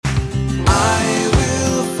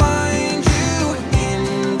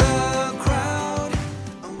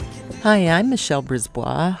Hi, I'm Michelle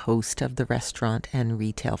Brisbois, host of the Restaurant and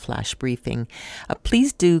Retail Flash Briefing.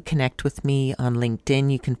 Please do connect with me on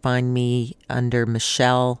LinkedIn. You can find me under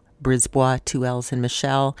Michelle Brisbois, 2 L's in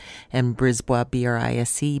Michelle, and Brisbois,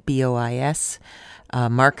 Brisebois,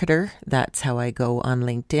 marketer. That's how I go on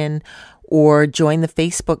LinkedIn. Or join the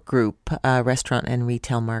Facebook group, Restaurant and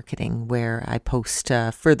Retail Marketing, where I post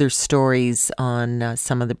further stories on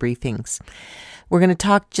some of the briefings. We're going to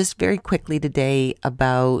talk just very quickly today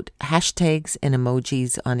about hashtags and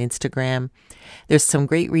emojis on Instagram. There's some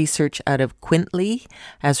great research out of Quintly,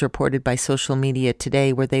 as reported by Social Media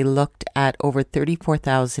Today, where they looked at over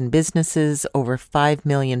 34,000 businesses, over 5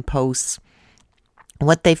 million posts.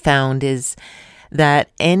 What they found is that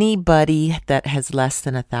anybody that has less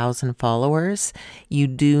than 1,000 followers, you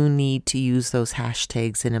do need to use those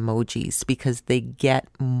hashtags and emojis because they get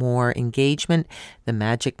more engagement. The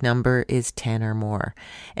magic number is 10 or more.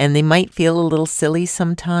 And they might feel a little silly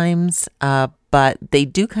sometimes, but they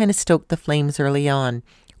do kind of stoke the flames early on.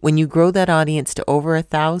 When you grow that audience to over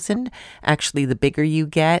 1,000, actually the bigger you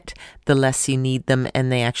get, the less you need them,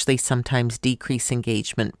 and they actually sometimes decrease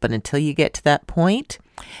engagement. But until you get to that point,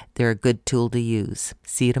 they're a good tool to use.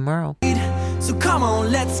 See you tomorrow. So come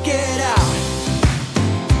on, let's get out.